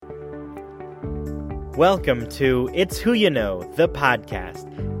Welcome to It's Who You Know, the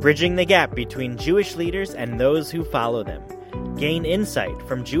podcast, bridging the gap between Jewish leaders and those who follow them. Gain insight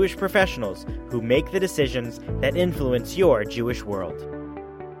from Jewish professionals who make the decisions that influence your Jewish world.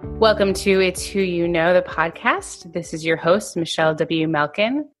 Welcome to It's Who You Know, the podcast. This is your host, Michelle W.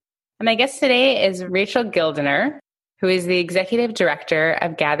 Melkin. And my guest today is Rachel Gildiner, who is the Executive Director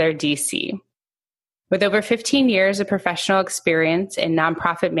of GatherDC. With over 15 years of professional experience in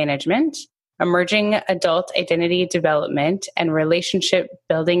nonprofit management, emerging adult identity development, and relationship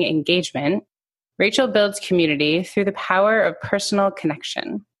building engagement, Rachel builds community through the power of personal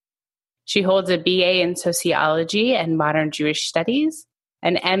connection. She holds a BA in Sociology and Modern Jewish Studies,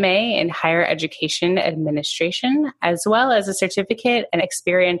 an MA in Higher Education Administration, as well as a certificate in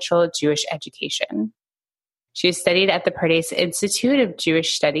Experiential Jewish Education. She has studied at the Pardes Institute of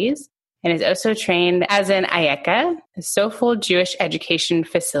Jewish Studies and is also trained as an IECA, a Soulful Jewish Education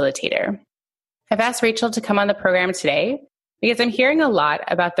Facilitator. I've asked Rachel to come on the program today because I'm hearing a lot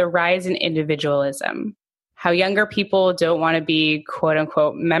about the rise in individualism, how younger people don't want to be quote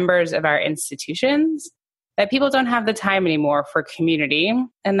unquote members of our institutions, that people don't have the time anymore for community,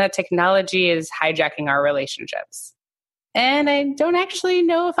 and that technology is hijacking our relationships. And I don't actually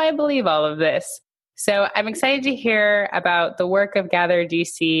know if I believe all of this. So I'm excited to hear about the work of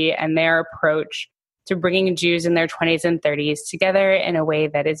GatherDC and their approach to bringing Jews in their 20s and 30s together in a way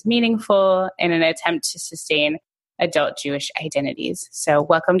that is meaningful in an attempt to sustain adult Jewish identities. So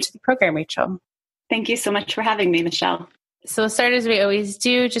welcome to the program, Rachel. Thank you so much for having me, Michelle. So we'll start as we always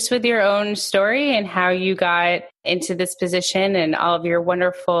do, just with your own story and how you got into this position and all of your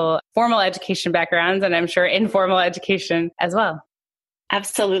wonderful formal education backgrounds, and I'm sure informal education as well.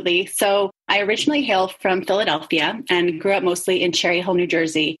 Absolutely. So I originally hail from Philadelphia and grew up mostly in Cherry Hill, New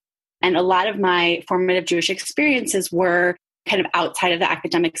Jersey. And a lot of my formative Jewish experiences were kind of outside of the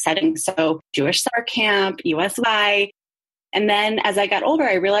academic setting. So Jewish summer camp, USY. And then as I got older,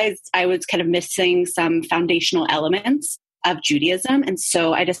 I realized I was kind of missing some foundational elements of Judaism. And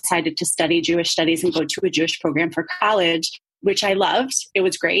so I decided to study Jewish studies and go to a Jewish program for college, which I loved. It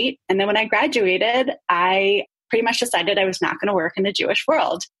was great. And then when I graduated, I pretty much decided I was not going to work in the Jewish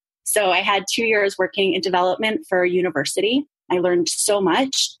world. So I had 2 years working in development for a university. I learned so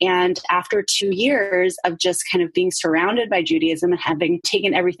much. And after 2 years of just kind of being surrounded by Judaism and having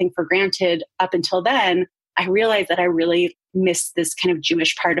taken everything for granted up until then, I realized that I really missed this kind of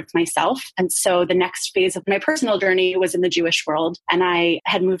Jewish part of myself. And so the next phase of my personal journey was in the Jewish world. And I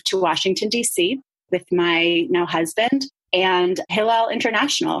had moved to Washington, D.C. with my now husband. And Hillel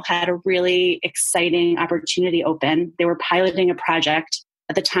International had a really exciting opportunity open. They were piloting a project.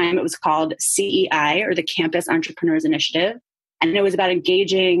 At the time, it was called CEI, or the Campus Entrepreneurs Initiative. And it was about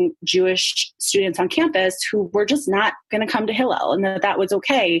engaging Jewish students on campus who were just not going to come to Hillel, and that was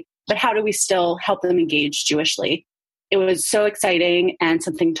okay. But how do we still help them engage Jewishly? It was so exciting and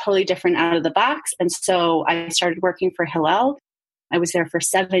something totally different out of the box. And so I started working for Hillel. I was there for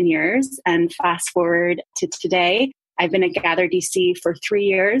 7 years. And fast forward to today, I've been at GatherDC for 3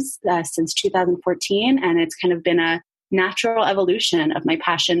 years, since 2014. And it's kind of been a natural evolution of my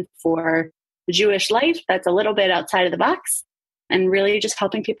passion for the Jewish life that's a little bit outside of the box, and really just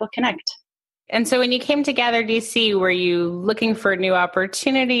helping people connect. And so when you came to GatherDC, were you looking for a new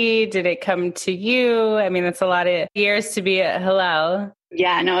opportunity? Did it come to you? I mean, that's a lot of years to be at Hillel.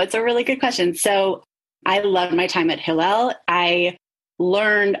 Yeah, no, it's a really good question. So I loved my time at Hillel. I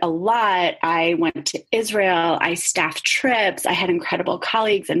learned a lot. I went to Israel. I staffed trips. I had incredible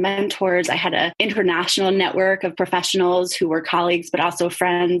colleagues and mentors. I had an international network of professionals who were colleagues, but also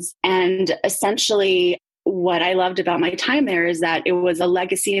friends. And essentially, what I loved about my time there is that it was a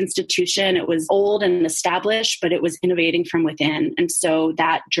legacy institution. It was old and established, but it was innovating from within. And so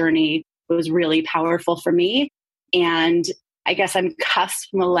that journey was really powerful for me. And I guess I'm cusp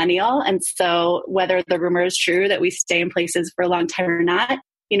millennial. And so whether the rumor is true that we stay in places for a long time or not,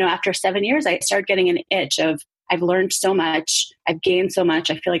 after 7 years, I started getting an itch of, I've learned so much. I've gained so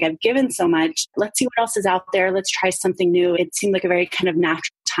much. I feel like I've given so much. Let's see what else is out there. Let's try something new. It seemed like a very kind of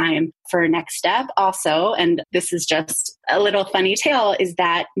natural time for a next step also. And this is just a little funny tale, is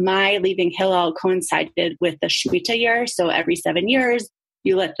that my leaving Hillel coincided with the Shemitah year. So every 7 years,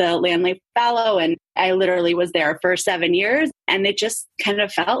 you let the land lay fallow. And I literally was there for 7 years. And it just kind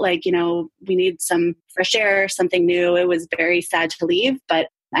of felt like, we need some fresh air, something new. It was very sad to leave, but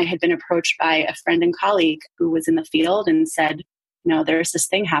I had been approached by a friend and colleague who was in the field and said, there's this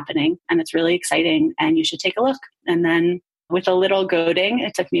thing happening and it's really exciting and you should take a look. And then with a little goading,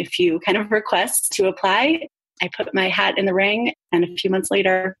 it took me a few kind of requests to apply. I put my hat in the ring, and a few months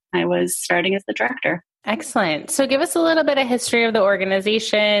later, I was starting as the director. Excellent. So give us a little bit of history of the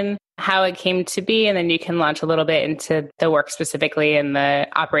organization. how it came to be, and then you can launch a little bit into the work specifically and the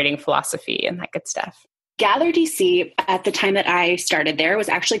operating philosophy and that good stuff. GatherDC, at the time that I started there, was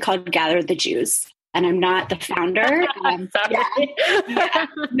actually called Gather the Jews. And I'm not the founder. Yeah.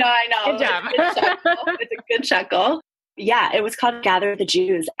 No, I know. Good job. It's a good chuckle. Yeah, it was called Gather the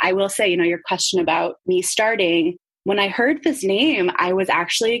Jews. I will say, your question about me starting, when I heard this name, I was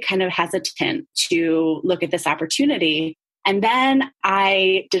actually kind of hesitant to look at this opportunity. And then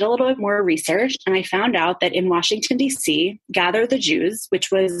I did a little bit more research and I found out that in Washington, D.C., Gather the Jews,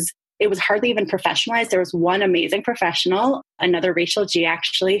 it was hardly even professionalized. There was one amazing professional, another Rachel G,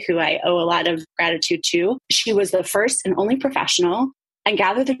 actually, who I owe a lot of gratitude to. She was the first and only professional. And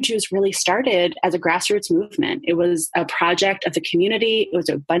Gather the Jews really started as a grassroots movement. It was a project of the community. It was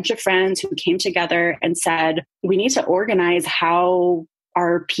a bunch of friends who came together and said, we need to organize how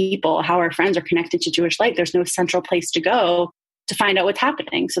our friends are connected to Jewish life. There's no central place to go to find out what's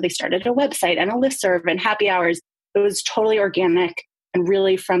happening. So they started a website and a listserv and happy hours. It was totally organic and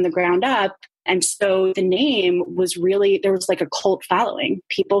really from the ground up. And so the name was really, there was like a cult following.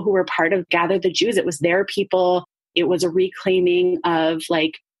 People who were part of Gather the Jews, it was their people. It was a reclaiming of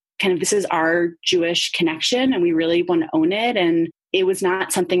this is our Jewish connection and we really want to own it. And it was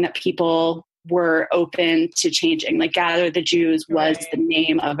not something that people were open to changing. Like Gather the Jews was the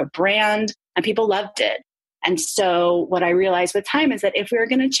name of a brand and people loved it. And so what I realized with time is that if we were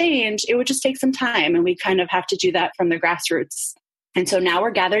going to change, it would just take some time and we kind of have to do that from the grassroots. And so now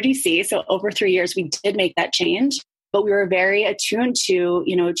we're GatherDC. So over 3 years, we did make that change, but we were very attuned to,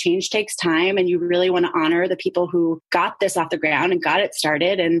 change takes time and you really want to honor the people who got this off the ground and got it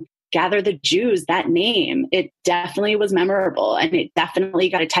started. And Gather the Jews, that name, it definitely was memorable and it definitely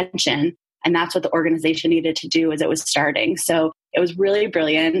got attention. And that's what the organization needed to do as it was starting. So it was really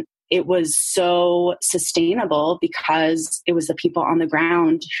brilliant. It was so sustainable because it was the people on the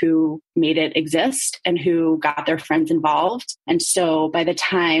ground who made it exist and who got their friends involved. And so by the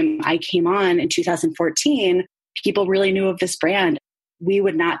time I came on in 2014, people really knew of this brand. We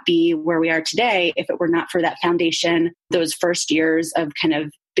would not be where we are today if it were not for that foundation, those first years of kind of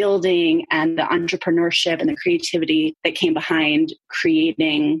building and the entrepreneurship and the creativity that came behind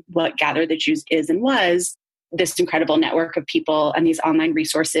creating what Gather the Jews is and was. This incredible network of people and these online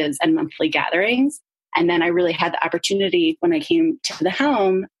resources and monthly gatherings. And then I really had the opportunity when I came to the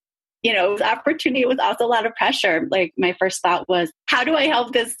helm, it was opportunity. It was also a lot of pressure. Like my first thought was, how do I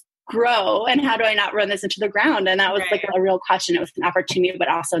help this grow? And how do I not run this into the ground? And that was like a real question. It was an opportunity, but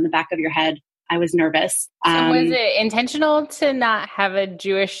also in the back of your head, I was nervous. So was it intentional to not have a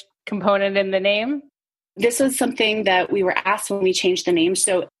Jewish component in the name? This was something that we were asked when we changed the name.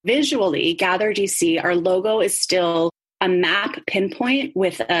 So visually, GatherDC, our logo is still a map pinpoint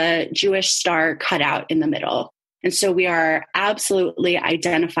with a Jewish star cut out in the middle. And so we are absolutely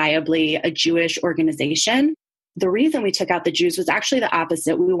identifiably a Jewish organization. The reason we took out the Jews was actually the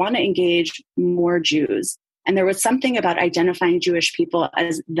opposite. We want to engage more Jews. And there was something about identifying Jewish people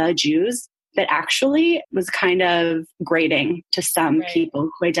as the Jews that actually was kind of grating to some people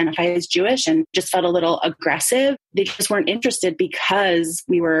who identify as Jewish and just felt a little aggressive. They just weren't interested because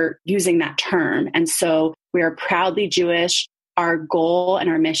we were using that term. And so we are proudly Jewish. Our goal and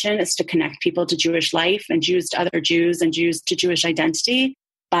our mission is to connect people to Jewish life and Jews to other Jews and Jews to Jewish identity.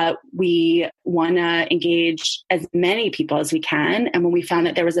 But we want to engage as many people as we can. And when we found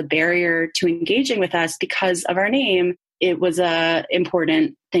that there was a barrier to engaging with us because of our name, it was an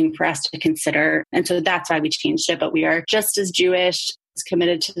important thing for us to consider. And so that's why we changed it. But we are just as Jewish, as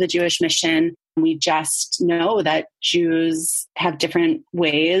committed to the Jewish mission. We just know that Jews have different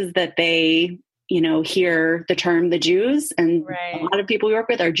ways that they, hear the term the Jews. And a lot of people we work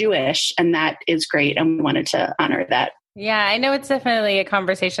with are Jewish. And that is great. And we wanted to honor that. Yeah, I know it's definitely a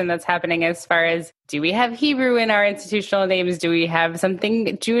conversation that's happening as far as, do we have Hebrew in our institutional names? Do we have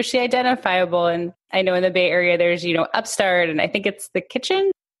something Jewishly identifiable? And I know in the Bay Area, there's, Upstart, and I think it's The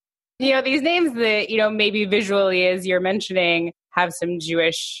Kitchen. These names that, maybe visually, as you're mentioning, have some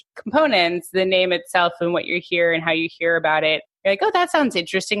Jewish components. The name itself and what you hear and how you hear about it, you're like, oh, that sounds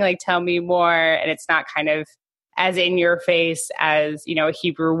interesting. Like, tell me more. And it's not kind of as in your face as, a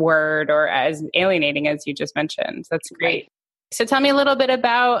Hebrew word or as alienating as you just mentioned. So that's great. So tell me a little bit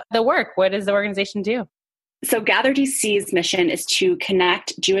about the work. What does the organization do? So GatherDC's mission is to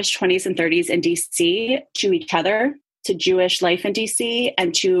connect Jewish 20s and 30s in DC to each other, to Jewish life in DC,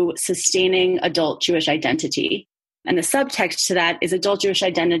 and to sustaining adult Jewish identity. And the subtext to that is adult Jewish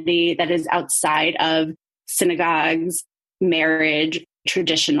identity that is outside of synagogues, marriage,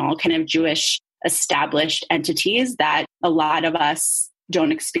 traditional kind of Jewish established entities that a lot of us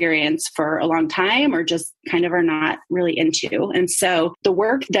don't experience for a long time or just kind of are not really into. And so the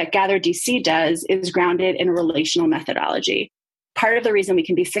work that GatherDC does is grounded in a relational methodology. Part of the reason we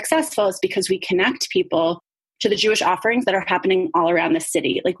can be successful is because we connect people to the Jewish offerings that are happening all around the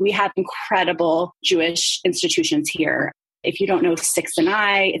city. Like, we have incredible Jewish institutions here. If you don't know Six and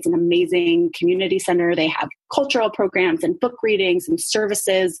I, it's an amazing community center. They have cultural programs and book readings and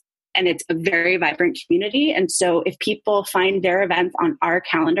services, and it's a very vibrant community. And so if people find their events on our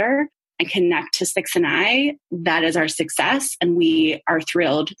calendar and connect to Six and I, that is our success. And we are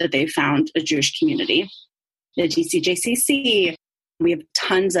thrilled that they found a Jewish community. The DCJCC, we have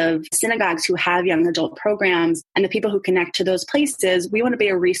tons of synagogues who have young adult programs, and the people who connect to those places, we want to be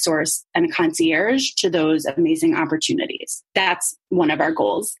a resource and a concierge to those amazing opportunities. That's one of our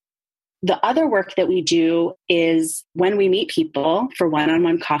goals. The other work that we do is when we meet people for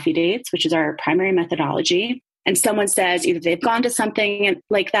one-on-one coffee dates, which is our primary methodology, and someone says either they've gone to something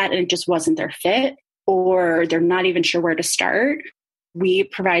like that and it just wasn't their fit, or they're not even sure where to start, we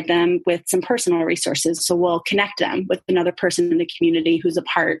provide them with some personal resources. So we'll connect them with another person in the community who's a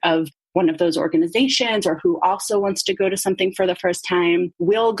part of one of those organizations or who also wants to go to something for the first time.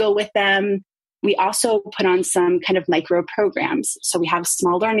 We'll go with them. We also put on some kind of micro programs. So we have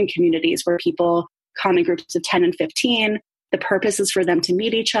small learning communities where people come in groups of 10 and 15. The purpose is for them to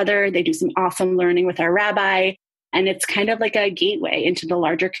meet each other. They do some awesome learning with our rabbi. And it's kind of like a gateway into the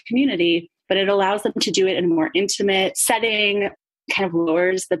larger community, but it allows them to do it in a more intimate setting, kind of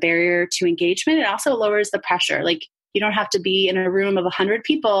lowers the barrier to engagement. It also lowers the pressure. Like, you don't have to be in a room of 100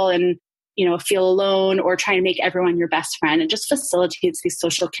 people and, feel alone or try and make everyone your best friend. It just facilitates these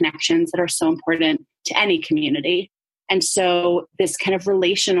social connections that are so important to any community. And so this kind of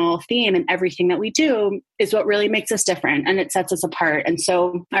relational theme in everything that we do is what really makes us different, and it sets us apart. And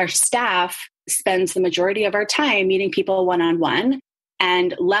so our staff spends the majority of our time meeting people one-on-one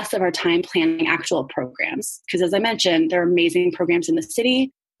and less of our time planning actual programs. Because as I mentioned, there are amazing programs in the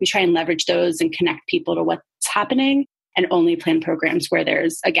city. We try and leverage those and connect people to what's happening and only plan programs where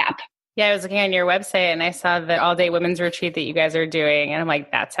there's a gap. Yeah, I was looking on your website and I saw the all-day women's retreat that you guys are doing. And I'm like,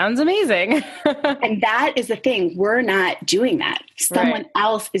 that sounds amazing. And that is the thing. We're not doing that. Someone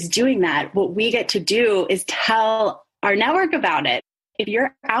else is doing that. What we get to do is tell our network about it. If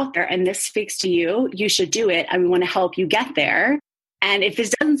you're out there and this speaks to you, you should do it. And we want to help you get there. And if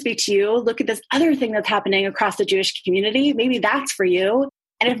this doesn't speak to you, look at this other thing that's happening across the Jewish community. Maybe that's for you.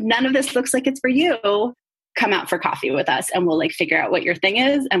 And if none of this looks like it's for you, come out for coffee with us and we'll figure out what your thing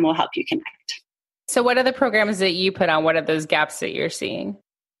is and we'll help you connect. So what are the programs that you put on? What are those gaps that you're seeing?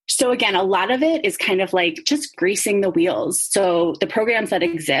 So again, a lot of it is kind of just greasing the wheels. So the programs that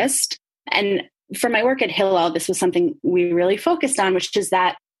exist, and for my work at Hillel, this was something we really focused on, which is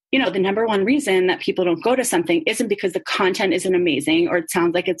that, the number one reason that people don't go to something isn't because the content isn't amazing or it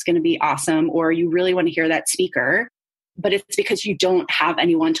sounds like it's going to be awesome or you really want to hear that speaker, but it's because you don't have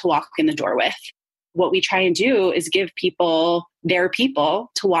anyone to walk in the door with. What we try and do is give people their people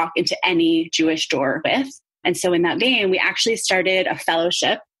to walk into any Jewish door with. And so in that vein, we actually started a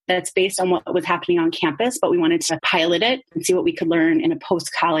fellowship that's based on what was happening on campus, but we wanted to pilot it and see what we could learn in a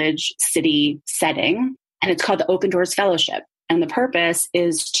post-college city setting. And it's called the Open Doors Fellowship. And the purpose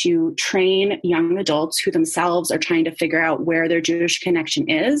is to train young adults who themselves are trying to figure out where their Jewish connection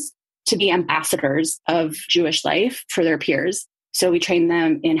is to be ambassadors of Jewish life for their peers. So we train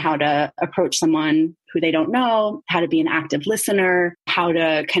them in how to approach someone who they don't know, how to be an active listener, how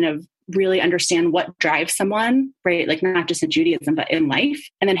to kind of really understand what drives someone, right? Not just in Judaism, but in life,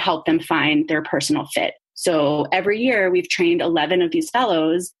 and then help them find their personal fit. So every year we've trained 11 of these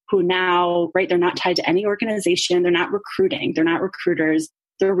fellows who now, right, they're not tied to any organization. They're not recruiting. They're not recruiters.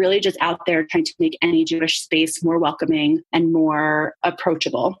 They're really just out there trying to make any Jewish space more welcoming and more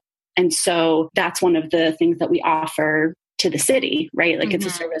approachable. And so that's one of the things that we offer to the city, right? It's a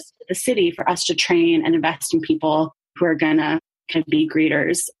service to the city for us to train and invest in people who are going to kind of be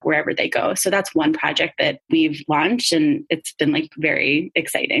greeters wherever they go. So that's one project that we've launched and it's been very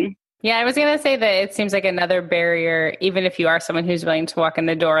exciting. Yeah, I was going to say that it seems like another barrier, even if you are someone who's willing to walk in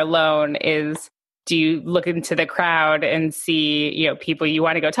the door alone, is do you look into the crowd and see, people you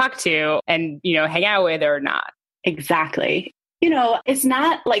want to go talk to and, hang out with or not? Exactly. It's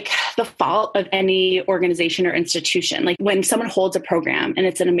not the fault of any organization or institution. When someone holds a program and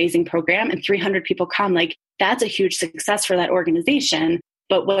it's an amazing program and 300 people come, that's a huge success for that organization.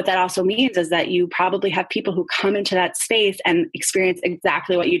 But what that also means is that you probably have people who come into that space and experience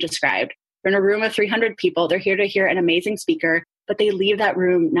exactly what you described. They're in a room of 300 people. They're here to hear an amazing speaker, but they leave that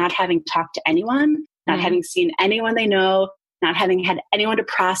room not having talked to anyone, not having seen anyone they know, not having had anyone to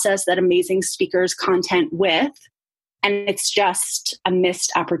process that amazing speaker's content with. And it's just a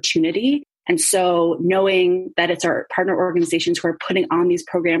missed opportunity. And so knowing that it's our partner organizations who are putting on these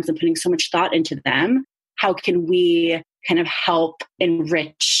programs and putting so much thought into them, how can we kind of help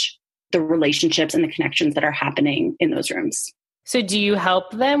enrich the relationships and the connections that are happening in those rooms? So do you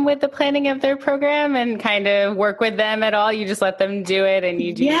help them with the planning of their program and kind of work with them at all? You just let them do it and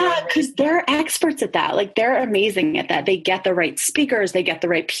you do? Yeah, because they're experts at that. Like they're amazing at that. They get the right speakers, they get the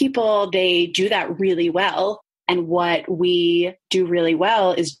right people, they do that really well. And what we do really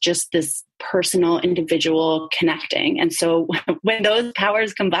well is just this personal, individual connecting. And so when those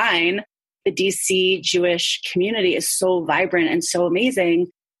powers combine, the DC Jewish community is so vibrant and so amazing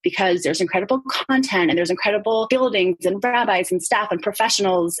because there's incredible content and there's incredible buildings and rabbis and staff and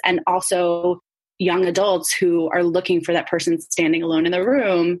professionals and also young adults who are looking for that person standing alone in the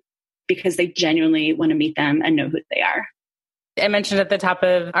room because they genuinely want to meet them and know who they are. I mentioned at the top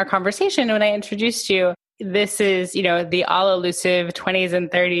of our conversation when I introduced you, this is, the all-elusive 20s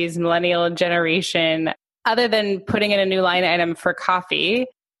and 30s millennial generation. Other than putting in a new line item for coffee,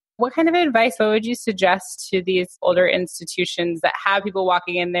 what kind of advice, what would you suggest to these older institutions that have people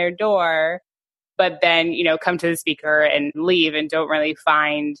walking in their door, but then, come to the speaker and leave and don't really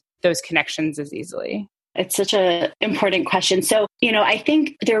find those connections as easily? It's such an important question. So, I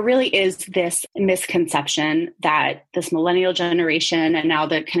think there really is this misconception that this millennial generation and now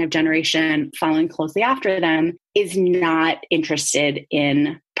the kind of generation following closely after them is not interested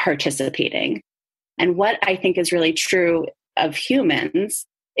in participating. And what I think is really true of humans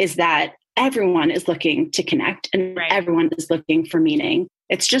is that everyone is looking to connect and everyone is looking for meaning.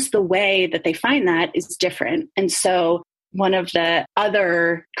 It's just the way that they find that is different. And so one of the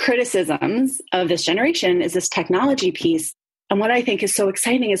other criticisms of this generation is this technology piece. And what I think is so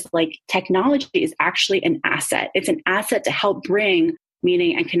exciting is like technology is actually an asset. It's an asset to help bring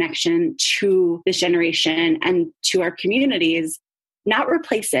meaning and connection to this generation and to our communities, not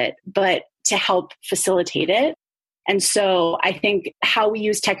replace it, but to help facilitate it. And so I think how we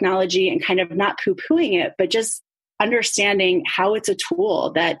use technology and kind of not poo-pooing it, but just understanding how it's a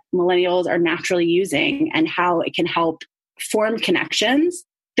tool that millennials are naturally using and how it can help form connections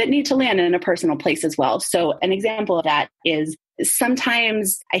that need to land in a personal place as well. So an example of that is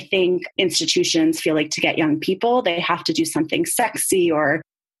sometimes I think institutions feel like to get young people, they have to do something sexy or,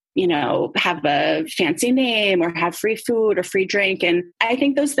 have a fancy name or have free food or free drink. And I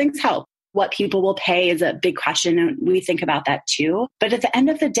think those things help. What people will pay is a big question, and we think about that too. But at the end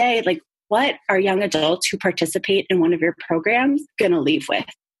of the day, like, what are young adults who participate in one of your programs going to leave with?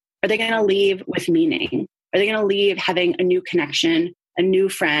 Are they going to leave with meaning? Are they going to leave having a new connection, a new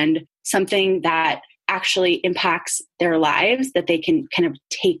friend, something that actually impacts their lives that they can kind of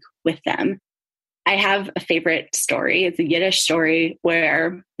take with them? I have a favorite story. It's a Yiddish story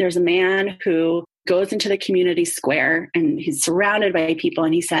where there's a man who goes into the community square and he's surrounded by people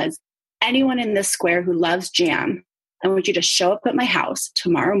and he says, anyone in this square who loves jam, I want you to show up at my house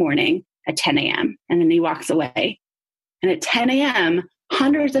tomorrow morning at 10 a.m. And then he walks away. And at 10 a.m.,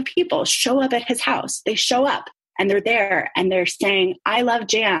 hundreds of people show up at his house. They show up and they're there and they're saying, I love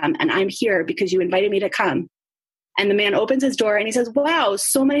jam and I'm here because you invited me to come. And the man opens his door and he says, wow,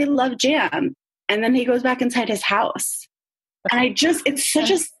 so many love jam. And then he goes back inside his house. And it's such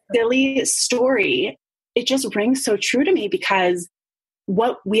a silly story. It just rings so true to me because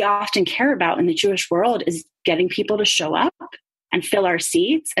what we often care about in the Jewish world is getting people to show up and fill our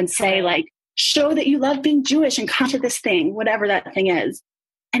seats and say, like, show that you love being Jewish and come to this thing, whatever that thing is.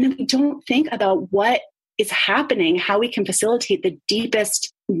 And then we don't think about what is happening, how we can facilitate the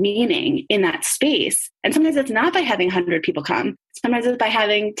deepest meaning in that space. And sometimes it's not by having 100 people come. Sometimes it's by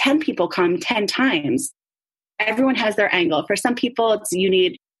having 10 people come 10 times. Everyone has their angle. For some people, it's you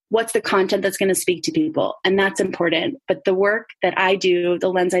need what's the content that's going to speak to people. And that's important. But the work that I do, the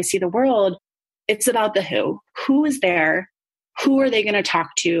lens I see the world, it's about the who. Who is there? Who are they going to talk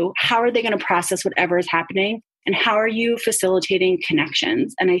to? How are they going to process whatever is happening? And how are you facilitating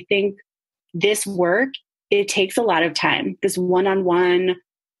connections? And I think this work, it takes a lot of time. This one-on-one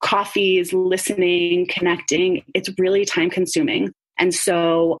coffees, listening, connecting, it's really time consuming. And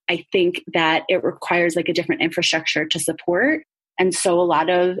so I think that it requires like a different infrastructure to support. And so a lot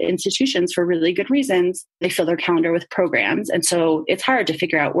of institutions, for really good reasons, they fill their calendar with programs. And so it's hard to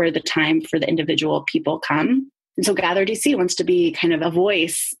figure out where the time for the individual people come. And so GatherDC wants to be kind of a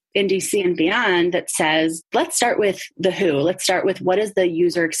voice in DC and beyond that says, let's start with the who. Let's start with what is the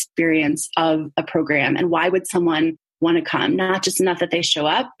user experience of a program and why would someone want to come? Not just enough that they show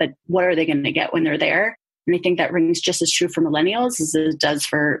up, but what are they going to get when they're there? And I think that rings just as true for millennials as it does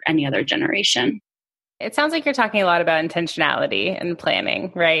for any other generation. It sounds like you're talking a lot about intentionality and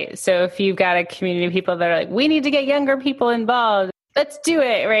planning, right? So if you've got a community of people that are like, we need to get younger people involved, let's do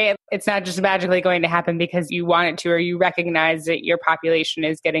it, right? It's not just magically going to happen because you want it to, or you recognize that your population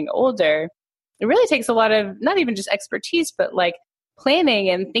is getting older. It really takes a lot of not even just expertise, but like planning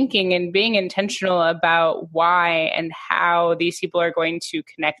and thinking and being intentional about why and how these people are going to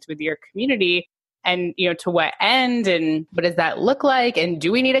connect with your community and, to what end and what does that look like? And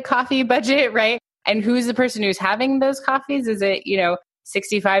do we need a coffee budget, right? And who's the person who's having those coffees? Is it,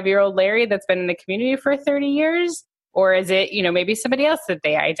 65-year-old Larry that's been in the community for 30 years? Or is it, maybe somebody else that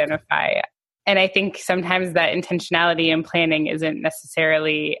they identify? And I think sometimes that intentionality and planning isn't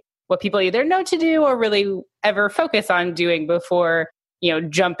necessarily what people either know to do or really ever focus on doing before,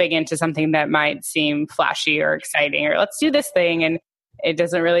 jumping into something that might seem flashy or exciting, or let's do this thing. And it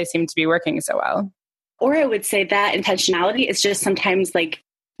doesn't really seem to be working so well. Or I would say that intentionality is just sometimes like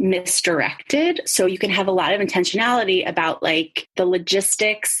misdirected. So you can have a lot of intentionality about like the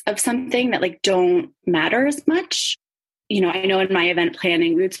logistics of something that like don't matter as much. I know in my event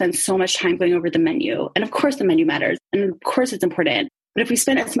planning, we would spend so much time going over the menu. And of course the menu matters. And of course it's important. But if we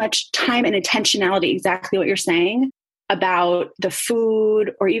spend as much time and intentionality, exactly what you're saying, about the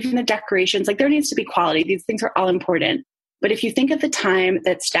food or even the decorations, like there needs to be quality. These things are all important. But if you think of the time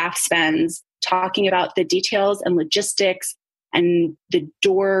that staff spends talking about the details and logistics and the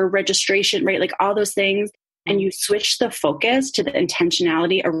door registration, right? Like all those things, and you switch the focus to the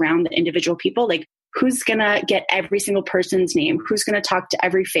intentionality around the individual people, like who's going to get every single person's name? Who's going to talk to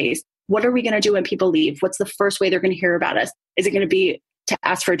every face? What are we going to do when people leave? What's the first way they're going to hear about us? Is it going to be to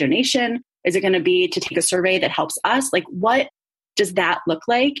ask for a donation? Is it going to be to take a survey that helps us? Like, what does that look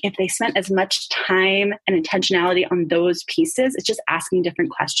like? If they spent as much time and intentionality on those pieces, it's just asking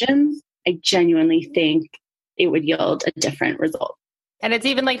different questions. I genuinely think it would yield a different result. And it's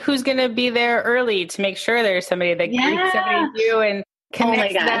even like, who's going to be there early to make sure there's somebody that greets somebody new and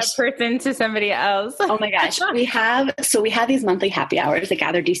connects that person to somebody else. Oh my gosh. We have these monthly happy hours at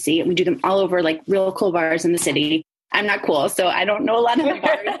GatherDC, and we do them all over like real cool bars in the city. I'm not cool, so I don't know a lot of the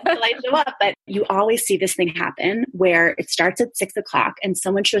bars until I show up, but you always see this thing happen where it starts at 6:00 and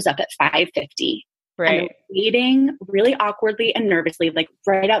someone shows up at 5:50. Right. And they're waiting really awkwardly and nervously, like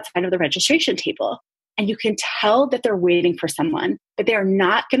right outside of the registration table. And you can tell that they're waiting for someone, but they're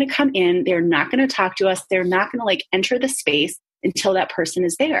not going to come in. They're not going to talk to us. They're not going to like enter the space until that person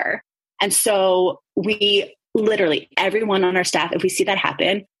is there. And so we literally, everyone on our staff, if we see that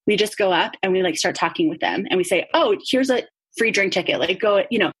happen, we just go up and we like start talking with them and we say, oh, here's a free drink ticket. Like go,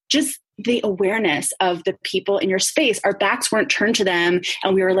 just the awareness of the people in your space. Our backs weren't turned to them.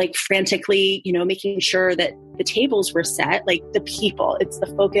 And we were like frantically, making sure that the tables were set, like the people. It's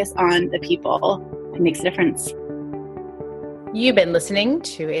the focus on the people. It makes a difference. You've been listening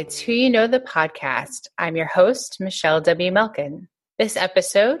to It's Who You Know, the podcast. I'm your host, Michelle W. Melkin. This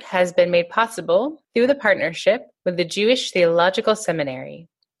episode has been made possible through the partnership with the Jewish Theological Seminary.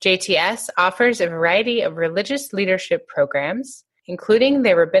 JTS offers a variety of religious leadership programs, including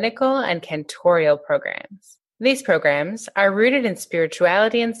their rabbinical and cantorial programs. These programs are rooted in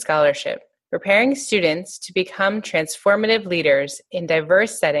spirituality and scholarship, preparing students to become transformative leaders in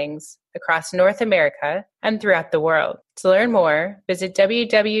diverse settings across North America and throughout the world. To learn more, visit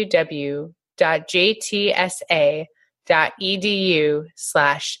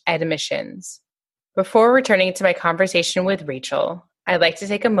www.jtsa.edu/admissions. Before returning to my conversation with Rachel, I'd like to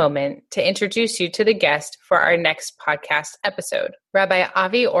take a moment to introduce you to the guest for our next podcast episode. Rabbi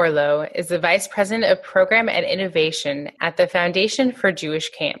Avi Orlo is the Vice President of Program and Innovation at the Foundation for Jewish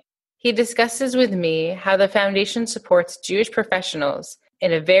Camp. He discusses with me how the foundation supports Jewish professionals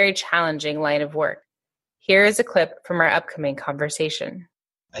in a very challenging line of work. Here is a clip from our upcoming conversation.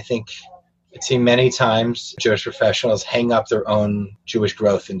 I think I've seen many times Jewish professionals hang up their own Jewish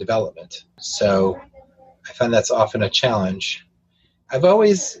growth and development. So I find that's often a challenge. I've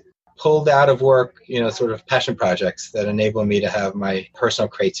always pulled out of work, sort of passion projects that enable me to have my personal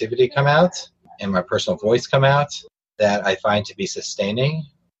creativity come out and my personal voice come out that I find to be sustaining,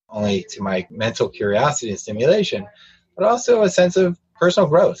 only to my mental curiosity and stimulation, but also a sense of personal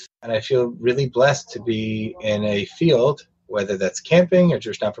growth. And I feel really blessed to be in a field, whether that's camping or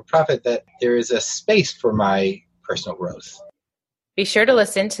Jewish not-for-profit, that there is a space for my personal growth. Be sure to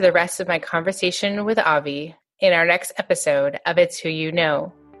listen to the rest of my conversation with Avi in our next episode of It's Who You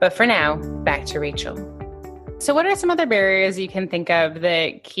Know. But for now, back to Rachel. So what are some other barriers you can think of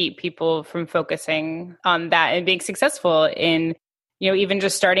that keep people from focusing on that and being successful in, even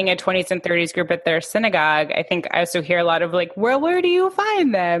just starting a 20s and 30s group at their synagogue? I think I also hear a lot of like, well, where do you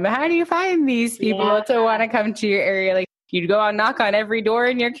find them? How do you find these people to want to come to your area? Like, you'd go out, knock on every door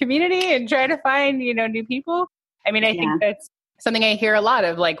in your community and try to find, new people. I mean, I think that's something I hear a lot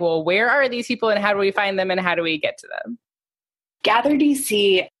of, like, well, where are these people and how do we find them and how do we get to them?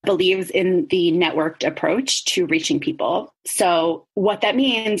 GatherDC believes in the networked approach to reaching people. So what that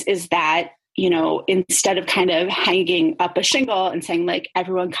means is that, instead of kind of hanging up a shingle and saying, like,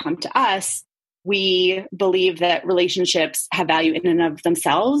 everyone come to us, we believe that relationships have value in and of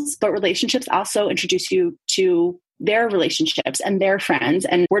themselves, but relationships also introduce you to their relationships and their friends.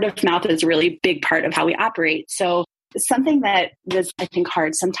 And word of mouth is a really big part of how we operate. So something that was, I think,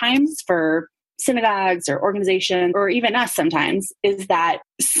 hard sometimes for synagogues or organizations, or even us sometimes, is that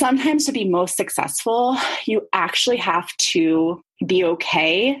sometimes to be most successful, you actually have to be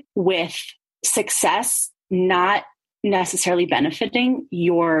okay with success not necessarily benefiting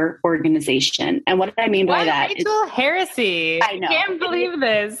your organization. And what I mean by that is heresy. I know. I can't believe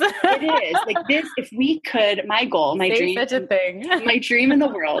this. It is. Like this, if we could, my goal, my dream, such a thing. My dream in the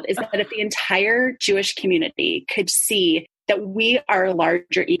world is that if the entire Jewish community could see that we are a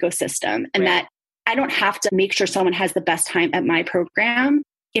larger ecosystem and that I don't have to make sure someone has the best time at my program.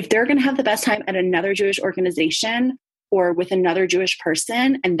 If they're going to have the best time at another Jewish organization or with another Jewish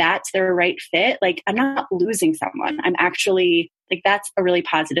person, and that's their right fit, like, I'm not losing someone. I'm actually, like, that's a really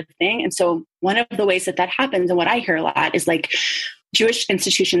positive thing. And so one of the ways that happens, and what I hear a lot, is like Jewish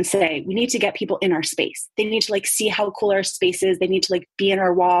institutions say, we need to get people in our space. They need to, like, see how cool our space is. They need to, like, be in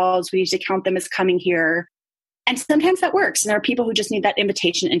our walls. We need to count them as coming here. And sometimes that works. And there are people who just need that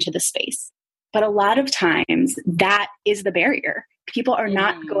invitation into the space. But a lot of times that is the barrier. People are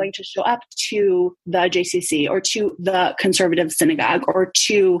not going to show up to the JCC or to the conservative synagogue or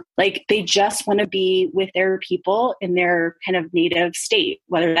to, like, they just want to be with their people in their kind of native state,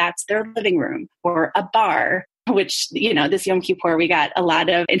 whether that's their living room or a bar, which, this Yom Kippur, we got a lot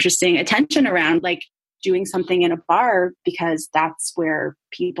of interesting attention around, like, doing something in a bar because that's where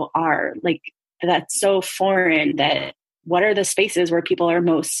people are. Like, that's so foreign that what are the spaces where people are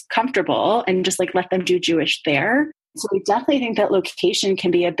most comfortable, and just, like, let them do Jewish there. So we definitely think that location can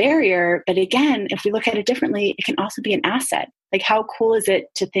be a barrier. But again, if we look at it differently, it can also be an asset. Like, how cool is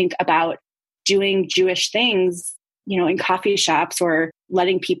it to think about doing Jewish things, in coffee shops, or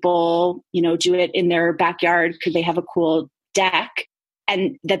letting people, do it in their backyard because they have a cool deck,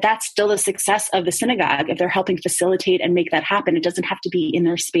 and that's still the success of the synagogue. If they're helping facilitate and make that happen, it doesn't have to be in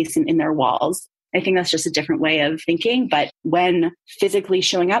their space and in their walls. I think that's just a different way of thinking. But when physically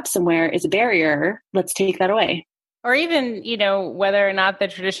showing up somewhere is a barrier, let's take that away. Or even, whether or not the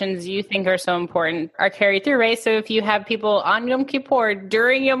traditions you think are so important are carried through, right? So if you have people on Yom Kippur,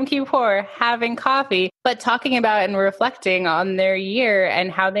 during Yom Kippur, having coffee, but talking about and reflecting on their year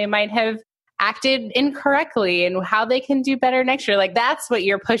and how they might have acted incorrectly and how they can do better next year, like, that's what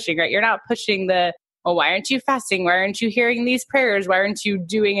you're pushing, right? You're not pushing why aren't you fasting? Why aren't you hearing these prayers? Why aren't you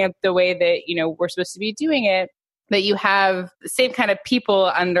doing it the way that, we're supposed to be doing it? That you have the same kind of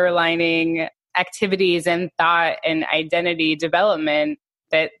people underlining activities and thought and identity development,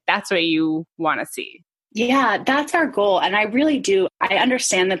 that's what you want to see. Yeah, that's our goal. And I really do. I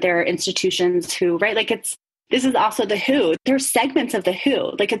understand that there are institutions who, right, like, this is also the WHO. There's segments of the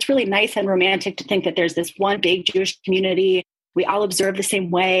WHO. Like, it's really nice and romantic to think that there's this one big Jewish community. We all observe the same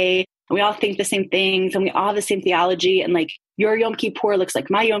way. And we all think the same things, and we all have the same theology. And, like, your Yom Kippur looks like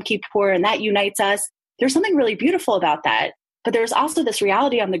my Yom Kippur, and that unites us. There's something really beautiful about that. But there's also this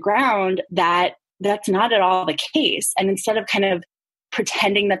reality on the ground that that's not at all the case. And instead of kind of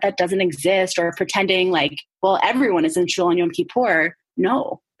pretending that doesn't exist, or pretending like, well, everyone is in shul on Yom Kippur.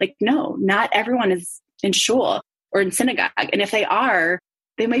 No, not everyone is in shul or in synagogue. And if they are,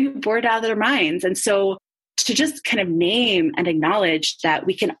 they might be bored out of their minds. And so to just kind of name and acknowledge that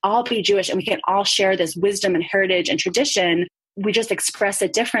we can all be Jewish and we can all share this wisdom and heritage and tradition, we just express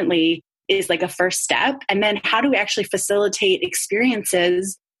it differently, is like a first step. And then how do we actually facilitate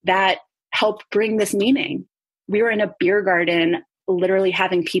experiences that help bring this meaning? We were in a beer garden, literally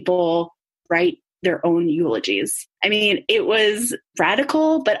having people write their own eulogies. I mean, it was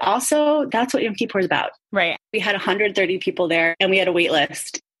radical, but also that's what Yom Kippur is about. Right. We had 130 people there and we had a wait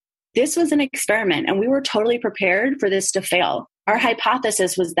list. This was an experiment, and we were totally prepared for this to fail. Our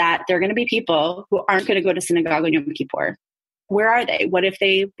hypothesis was that there are going to be people who aren't going to go to synagogue on Yom Kippur. Where are they? What if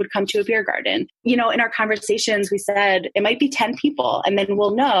they would come to a beer garden? In our conversations, we said it might be 10 people, and then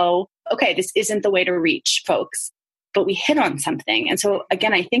we'll know, okay, this isn't the way to reach folks, but we hit on something. And so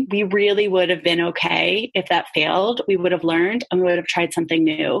again, I think we really would have been okay if that failed. We would have learned and we would have tried something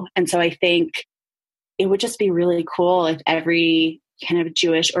new. And so I think it would just be really cool if every kind of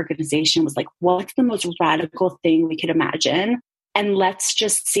Jewish organization was like, what's the most radical thing we could imagine and let's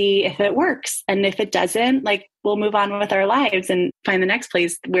just see if it works. And if it doesn't, like, we'll move on with our lives and find the next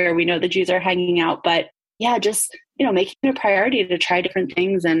place where we know the Jews are hanging out. But yeah, just, making it a priority to try different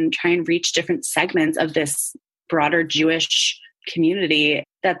things and try and reach different segments of this broader Jewish community.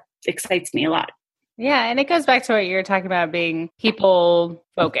 That excites me a lot. Yeah. And it goes back to what you were talking about, being people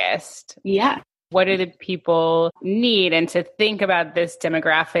focused. Yeah. What do the people need? And to think about this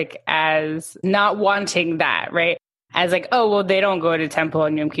demographic as not wanting that, right? As like, oh, well, they don't go to temple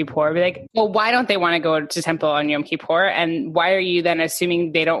on Yom Kippur. Be like, well, why don't they want to go to temple on Yom Kippur? And why are you then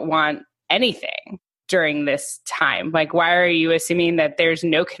assuming they don't want anything during this time? Like, why are you assuming that there's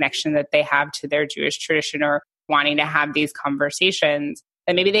no connection that they have to their Jewish tradition or wanting to have these conversations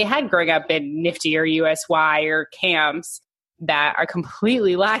that maybe they had growing up in Nifty or USY or camps that are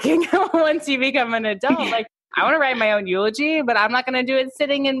completely lacking once you become an adult? Like, I want to write my own eulogy, but I'm not going to do it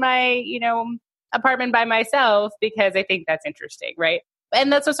sitting in my, apartment by myself because I think that's interesting, right? And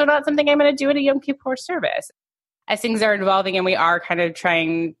that's also not something I'm going to do at a Yom Kippur service. As things are evolving and we are kind of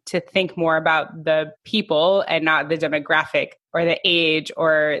trying to think more about the people and not the demographic or the age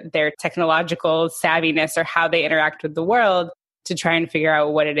or their technological savviness or how they interact with the world, to try and figure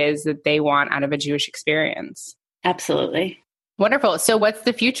out what it is that they want out of a Jewish experience. Absolutely. Wonderful. So what's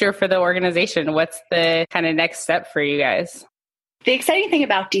the future for the organization? What's the kind of next step for you guys? The exciting thing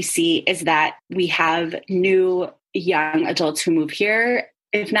about DC is that we have new young adults who move here,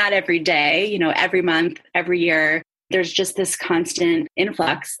 if not every day, every month, every year. There's just this constant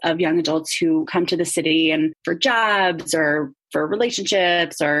influx of young adults who come to the city and for jobs or for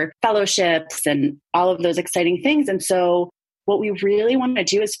relationships or fellowships and all of those exciting things. And so what we really want to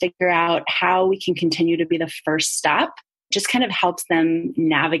do is figure out how we can continue to be the first stop. Just kind of helps them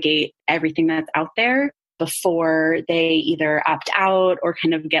navigate everything that's out there before they either opt out or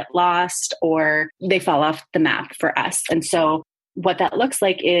kind of get lost or they fall off the map for us. And so what that looks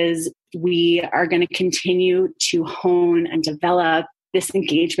like is we are going to continue to hone and develop this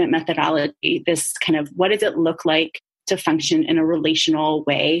engagement methodology, this kind of what does it look like to function in a relational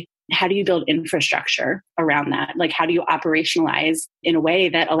way? How do you build infrastructure around that? Like, how do you operationalize in a way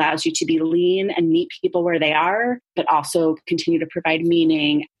that allows you to be lean and meet people where they are, but also continue to provide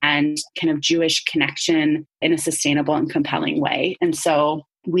meaning and kind of Jewish connection in a sustainable and compelling way? And so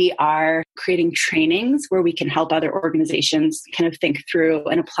we are creating trainings where we can help other organizations kind of think through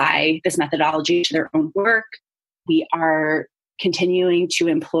and apply this methodology to their own work. We are continuing to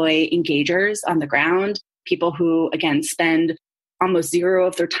employ engagers on the ground, people who, again, spend almost zero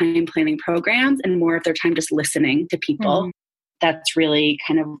of their time planning programs and more of their time just listening to people. Mm-hmm. That's really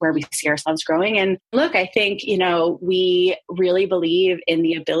kind of where we see ourselves growing. And look, I think, we really believe in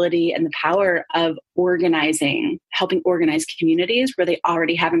the ability and the power of organizing, helping organize communities where they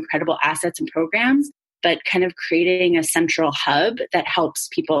already have incredible assets and programs, but kind of creating a central hub that helps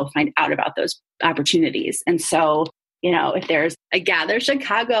people find out about those opportunities. And so, if there's a Gather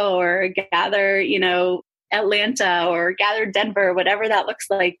Chicago or a Gather, Atlanta or Gather Denver, whatever that looks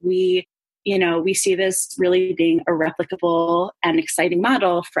like, we see this really being a replicable and exciting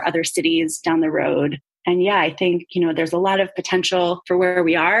model for other cities down the road. And yeah, I think, there's a lot of potential for where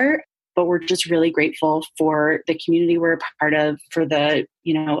we are, but we're just really grateful for the community we're a part of, for the,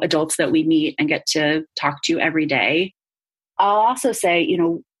 adults that we meet and get to talk to every day. I'll also say,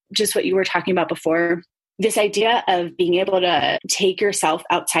 just what you were talking about before, this idea of being able to take yourself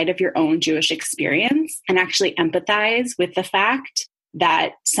outside of your own Jewish experience and actually empathize with the fact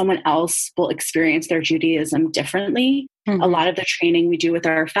that someone else will experience their Judaism differently. Mm-hmm. A lot of the training we do with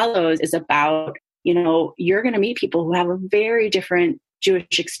our fellows is about, you're going to meet people who have a very different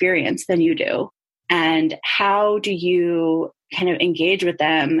Jewish experience than you do. And how do you kind of engage with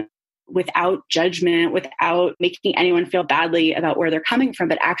them without judgment, without making anyone feel badly about where they're coming from,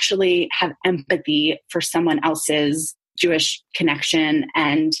 but actually have empathy for someone else's Jewish connection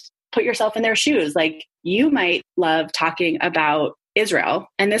and put yourself in their shoes. Like, you might love talking about Israel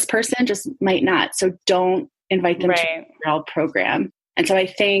and this person just might not. So don't invite them to the Israel program. And so I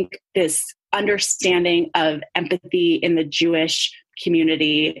think this understanding of empathy in the Jewish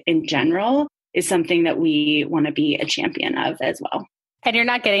community in general is something that we want to be a champion of as well. And you're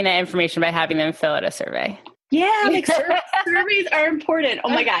not getting that information by having them fill out a survey. Yeah, surveys are important. Oh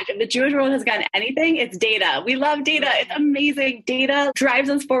my gosh, if the Jewish world has gotten anything, it's data. We love data. It's amazing. Data drives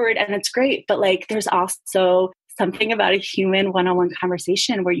us forward and it's great. But there's also something about a human one-on-one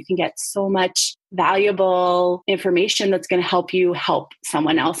conversation where you can get so much valuable information that's going to help you help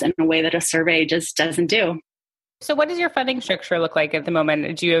someone else in a way that a survey just doesn't do. So what does your funding structure look like at the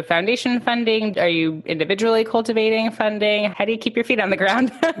moment? Do you have foundation funding? Are you individually cultivating funding? How do you keep your feet on the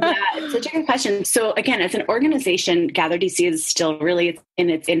ground? Yeah, it's such a good question. So again, as an organization, GatherDC is still really in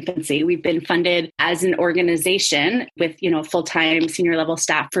its infancy. We've been funded as an organization with, full-time senior level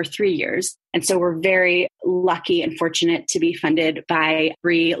staff for 3 years. And so we're very lucky and fortunate to be funded by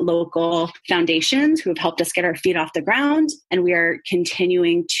 3 local foundations who have helped us get our feet off the ground. And we are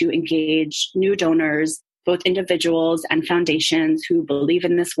continuing to engage new donors, both individuals and foundations who believe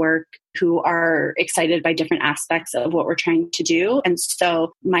in this work, who are excited by different aspects of what we're trying to do. And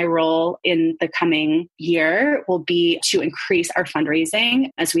so my role in the coming year will be to increase our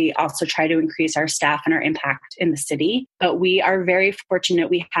fundraising as we also try to increase our staff and our impact in the city. But we are very fortunate.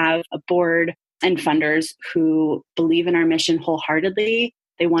 We have a board and funders who believe in our mission wholeheartedly.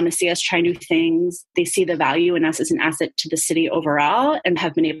 They want to see us try new things. They see the value in us as an asset to the city overall and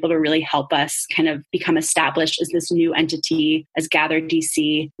have been able to really help us kind of become established as this new entity, as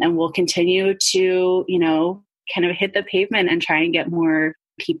GatherDC. And we'll continue to, kind of hit the pavement and try and get more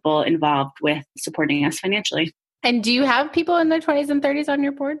people involved with supporting us financially. And do you have people in their 20s and 30s on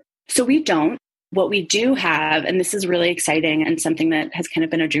your board? So we don't. What we do have, and this is really exciting and something that has kind of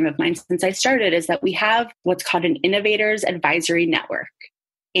been a dream of mine since I started, is that we have what's called an Innovators Advisory Network.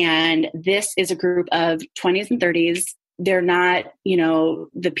 And this is a group of 20s and 30s. They're not,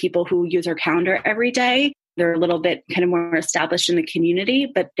 the people who use our calendar every day. They're a little bit kind of more established in the community,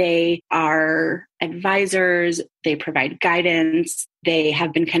 but they are advisors. They provide guidance. They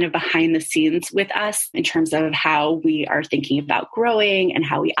have been kind of behind the scenes with us in terms of how we are thinking about growing and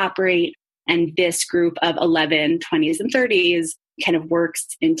how we operate. And this group of 11 20s and 30s kind of works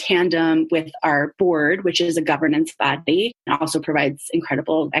in tandem with our board, which is a governance body, and also provides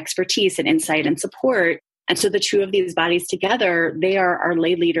incredible expertise and insight and support. And so the two of these bodies together, they are our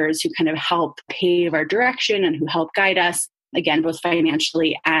lay leaders who kind of help pave our direction and who help guide us, again, both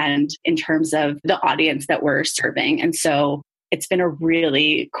financially and in terms of the audience that we're serving. And so it's been a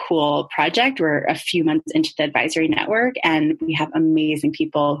really cool project. We're a few months into the advisory network, and we have amazing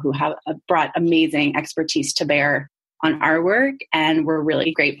people who have brought amazing expertise to bear on our work. And we're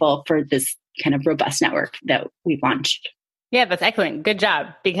really grateful for this kind of robust network that we've launched. Yeah, that's excellent. Good job.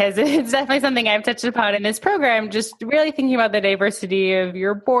 Because it's definitely something I've touched upon in this program, just really thinking about the diversity of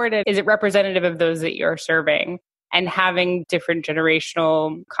your board. Is it representative of those that you're serving? And having different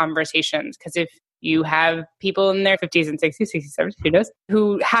generational conversations. Because if you have people in their 50s and 60s, 60s, 70s, who knows,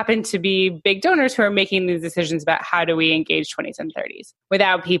 who happen to be big donors who are making these decisions about how do we engage 20s and 30s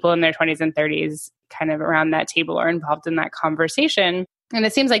without people in their 20s and 30s kind of around that table or involved in that conversation. And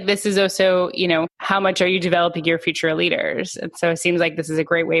it seems like this is also, how much are you developing your future leaders? And so it seems like this is a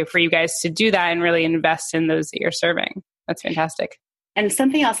great way for you guys to do that and really invest in those that you're serving. That's fantastic. And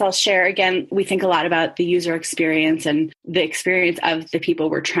something else I'll share, again, we think a lot about the user experience and the experience of the people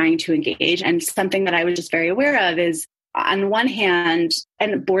we're trying to engage. And something that I was just very aware of is, on one hand,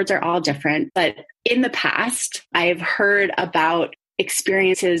 and boards are all different, but in the past, I've heard about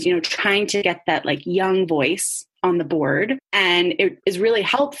experiences, trying to get that young voice on the board. And it is really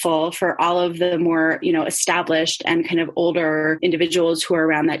helpful for all of the more, established and kind of older individuals who are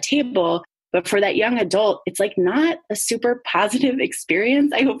around that table. But for that young adult, it's not a super positive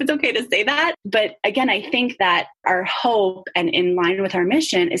experience. I hope it's okay to say that. But again, I think that our hope and in line with our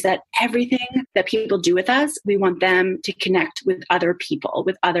mission is that everything that people do with us, we want them to connect with other people,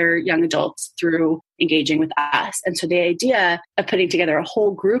 with other young adults through engaging with us. And so the idea of putting together a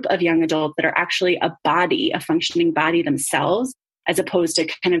whole group of young adults that are actually a body, a functioning body themselves, as opposed to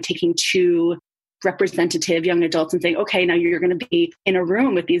kind of taking two representative young adults and saying, okay, now you're going to be in a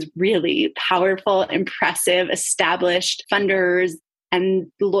room with these really powerful, impressive, established funders and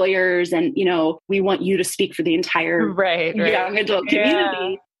lawyers. And, we want you to speak for the entire young adult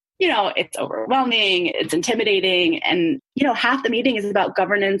community. It's overwhelming, it's intimidating. And, half the meeting is about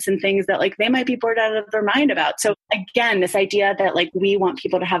governance and things that they might be bored out of their mind about. So again, this idea that we want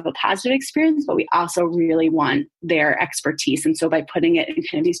people to have a positive experience, but we also really want their expertise. And so by putting it in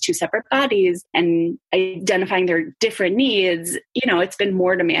kind of these two separate bodies and identifying their different needs, it's been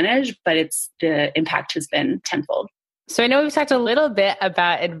more to manage, but the impact has been tenfold. So I know we've talked a little bit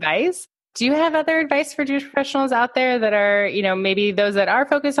about advice. Do you have other advice for Jewish professionals out there that are, maybe those that are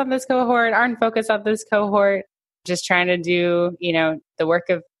focused on this cohort, aren't focused on this cohort, just trying to do, the work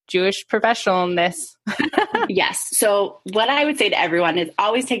of Jewish professionalness? Yes. So what I would say to everyone is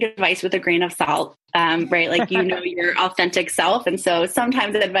always take advice with a grain of salt, right? Your authentic self. And so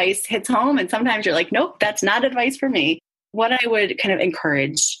sometimes advice hits home and sometimes you're nope, that's not advice for me. What I would kind of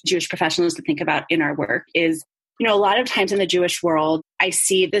encourage Jewish professionals to think about in our work is, a lot of times in the Jewish world, I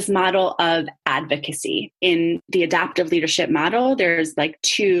see this model of advocacy. In the adaptive leadership model, there's like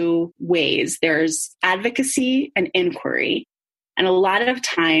two ways. There's advocacy and inquiry. And a lot of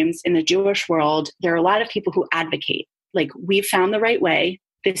times in the Jewish world, there are a lot of people who advocate. Like, we've found the right way.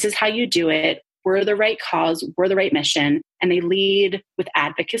 This is how you do it. We're the right cause. We're the right mission. And they lead with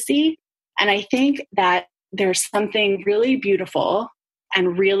advocacy. And I think that there's something really beautiful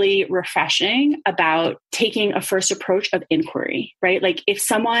and really refreshing about taking a first approach of inquiry, right? Like, if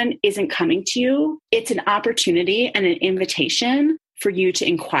someone isn't coming to you, it's an opportunity and an invitation for you to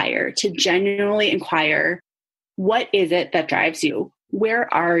inquire, to genuinely inquire, what is it that drives you?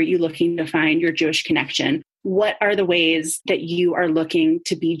 Where are you looking to find your Jewish connection? What are the ways that you are looking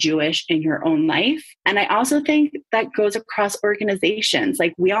to be Jewish in your own life? And I also think that goes across organizations.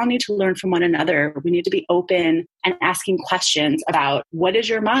 Like, we all need to learn from one another. We need to be open and asking questions about, what is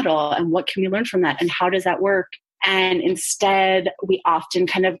your model and what can we learn from that and how does that work? And instead, we often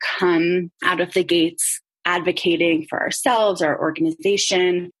kind of come out of the gates advocating for ourselves, our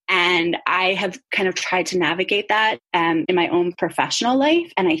organization. And I have kind of tried to navigate that in my own professional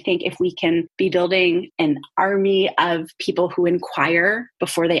life. And I think if we can be building an army of people who inquire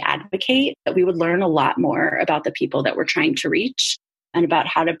before they advocate, that we would learn a lot more about the people that we're trying to reach and about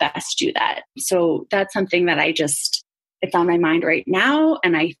how to best do that. So that's something that it's on my mind right now.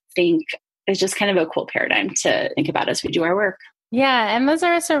 And I think it's just kind of a cool paradigm to think about as we do our work. Yeah. And those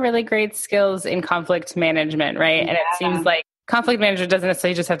are also really great skills in conflict management, right? And it seems like conflict management doesn't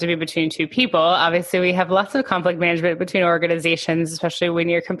necessarily just have to be between two people. Obviously, we have lots of conflict management between organizations, especially when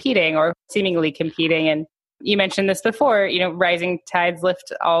you're competing or seemingly competing. And you mentioned this before, rising tides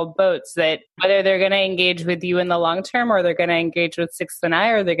lift all boats, that whether they're going to engage with you in the long term, or they're going to engage with Sixth and I,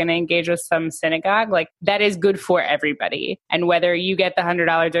 or they're going to engage with some synagogue, like, that is good for everybody. And whether you get the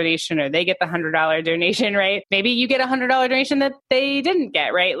 $100 donation or they get the $100 donation, right? Maybe you get a $100 donation that they didn't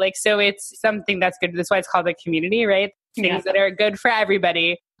get, right? Like, so it's something that's good. That's why it's called a community, right? Things that are good for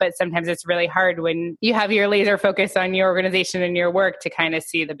everybody. But sometimes it's really hard when you have your laser focus on your organization and your work to kind of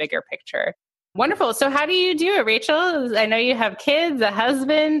see the bigger picture. Wonderful. So how do you do it, Rachel? I know you have kids, a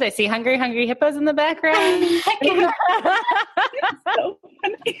husband. I see hungry hippos in the background. So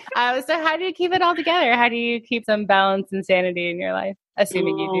funny. So how do you keep it all together? How do you keep some balance and sanity in your life?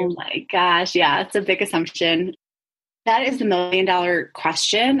 Assuming you do. Oh my gosh. Yeah, it's a big assumption. That is the $1 million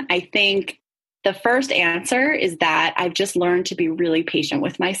question. I think the first answer is that I've just learned to be really patient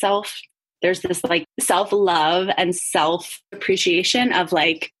with myself. There's this like self-love and self-appreciation of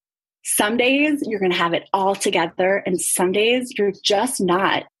like, some days you're going to have it all together and some days you're just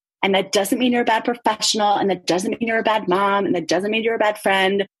not. And that doesn't mean you're a bad professional, and that doesn't mean you're a bad mom, and that doesn't mean you're a bad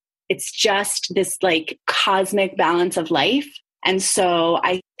friend. It's just this like cosmic balance of life. And so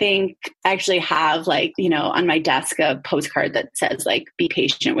I think I actually have like, on my desk, a postcard that says like, be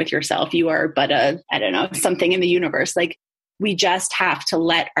patient with yourself. You are but something in the universe. Like, we just have to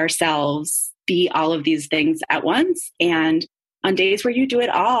let ourselves be all of these things at once. And on days where you do it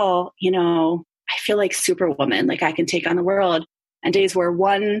all, I feel like Superwoman, like I can take on the world. And days where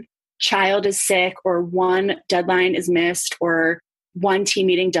one child is sick or one deadline is missed or one team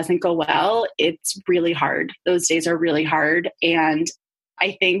meeting doesn't go well, it's really hard. Those days are really hard. And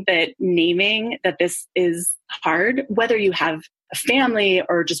I think that naming that this is hard, whether you have a family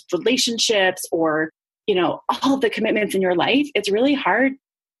or just relationships or, all the commitments in your life, it's really hard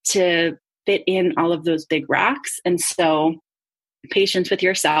to fit in all of those big rocks. And so patience with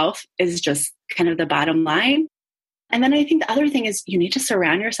yourself is just kind of the bottom line. And then I think the other thing is you need to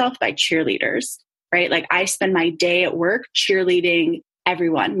surround yourself by cheerleaders, right? Like, I spend my day at work cheerleading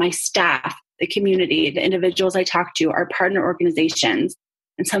everyone, my staff, the community, the individuals I talk to, our partner organizations.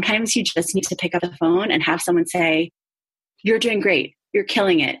 And sometimes you just need to pick up the phone and have someone say, you're doing great. You're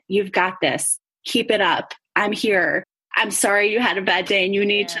killing it. You've got this. Keep it up. I'm here. I'm sorry you had a bad day and you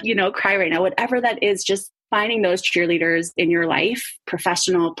need to, cry right now. Whatever that is, just finding those cheerleaders in your life,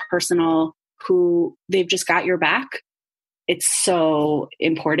 professional, personal, who they've just got your back. It's so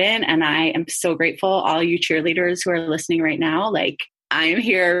important. And I am so grateful, all you cheerleaders who are listening right now, like, I'm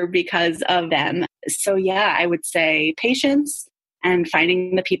here because of them. So yeah, I would say patience and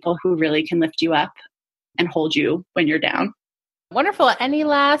finding the people who really can lift you up and hold you when you're down. Wonderful. Any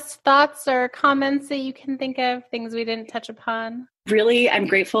last thoughts or comments that you can think of, things we didn't touch upon? Really, I'm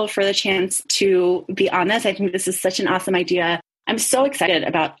grateful for the chance to be on this. I think this is such an awesome idea. I'm so excited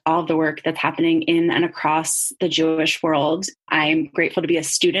about all of the work that's happening in and across the Jewish world. I'm grateful to be a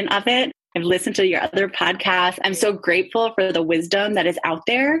student of it. I've listened to your other podcasts. I'm so grateful for the wisdom that is out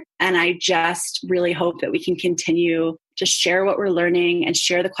there. And I just really hope that we can continue to share what we're learning and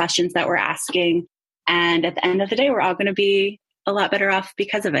share the questions that we're asking And at the end of the day, we're all going to be a lot better off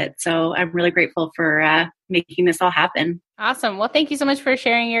because of it. So I'm really grateful for making this all happen. Awesome. Well, thank you so much for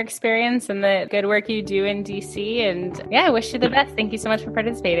sharing your experience and the good work you do in DC. And yeah, I wish you the best. Thank you so much for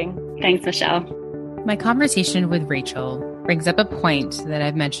participating. Thanks, Michelle. My conversation with Rachel brings up a point that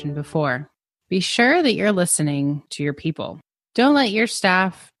I've mentioned before. Be sure that you're listening to your people. Don't let your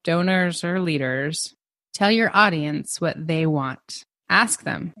staff, donors, or leaders tell your audience what they want. Ask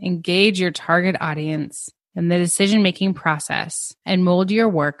them, engage your target audience in the decision-making process, and mold your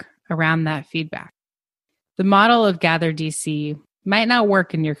work around that feedback. The model of GatherDC might not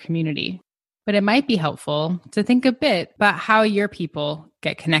work in your community, but it might be helpful to think a bit about how your people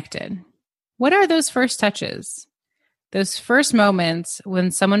get connected. What are those first touches? Those first moments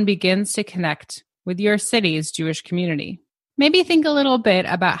when someone begins to connect with your city's Jewish community? Maybe think a little bit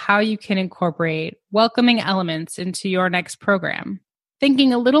about how you can incorporate welcoming elements into your next program.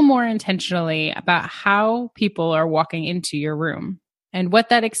 Thinking a little more intentionally about how people are walking into your room and what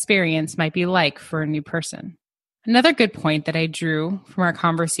that experience might be like for a new person. Another good point that I drew from our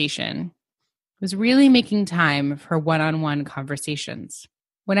conversation was really making time for one-on-one conversations.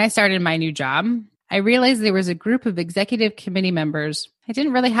 When I started my new job, I realized there was a group of executive committee members I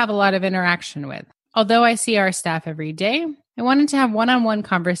didn't really have a lot of interaction with. Although I see our staff every day, I wanted to have one-on-one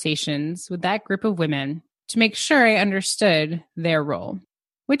conversations with that group of women to make sure I understood their role.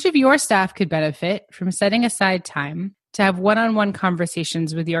 Which of your staff could benefit from setting aside time to have one-on-one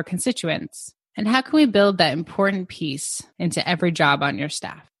conversations with your constituents? And how can we build that important piece into every job on your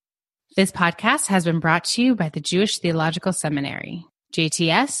staff? This podcast has been brought to you by the Jewish Theological Seminary.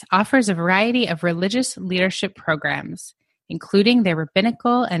 JTS offers a variety of religious leadership programs, including their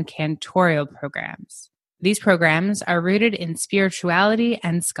rabbinical and cantorial programs. These programs are rooted in spirituality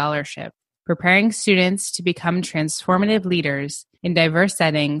and scholarship, preparing students to become transformative leaders in diverse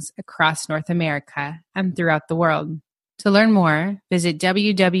settings across North America and throughout the world. To learn more, visit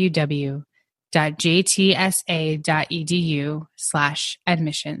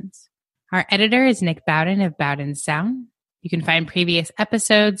www.jtsa.edu/admissions. Our editor is Nick Bowden of Bowden Sound. You can find previous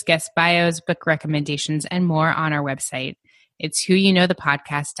episodes, guest bios, book recommendations, and more on our website. It's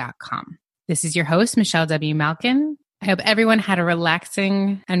whoyouknowthepodcast.com. This is your host, Michelle W. Malkin. I hope everyone had a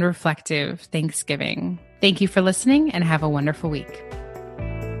relaxing and reflective Thanksgiving. Thank you for listening and have a wonderful week.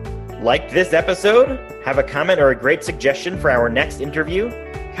 Liked this episode? Have a comment or a great suggestion for our next interview?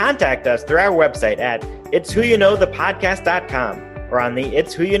 Contact us through our website at itswhoyouknowthepodcast.com or on the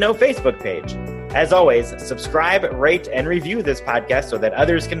It's Who You Know Facebook page. As always, subscribe, rate, and review this podcast so that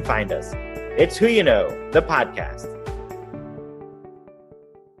others can find us. It's Who You Know, the podcast.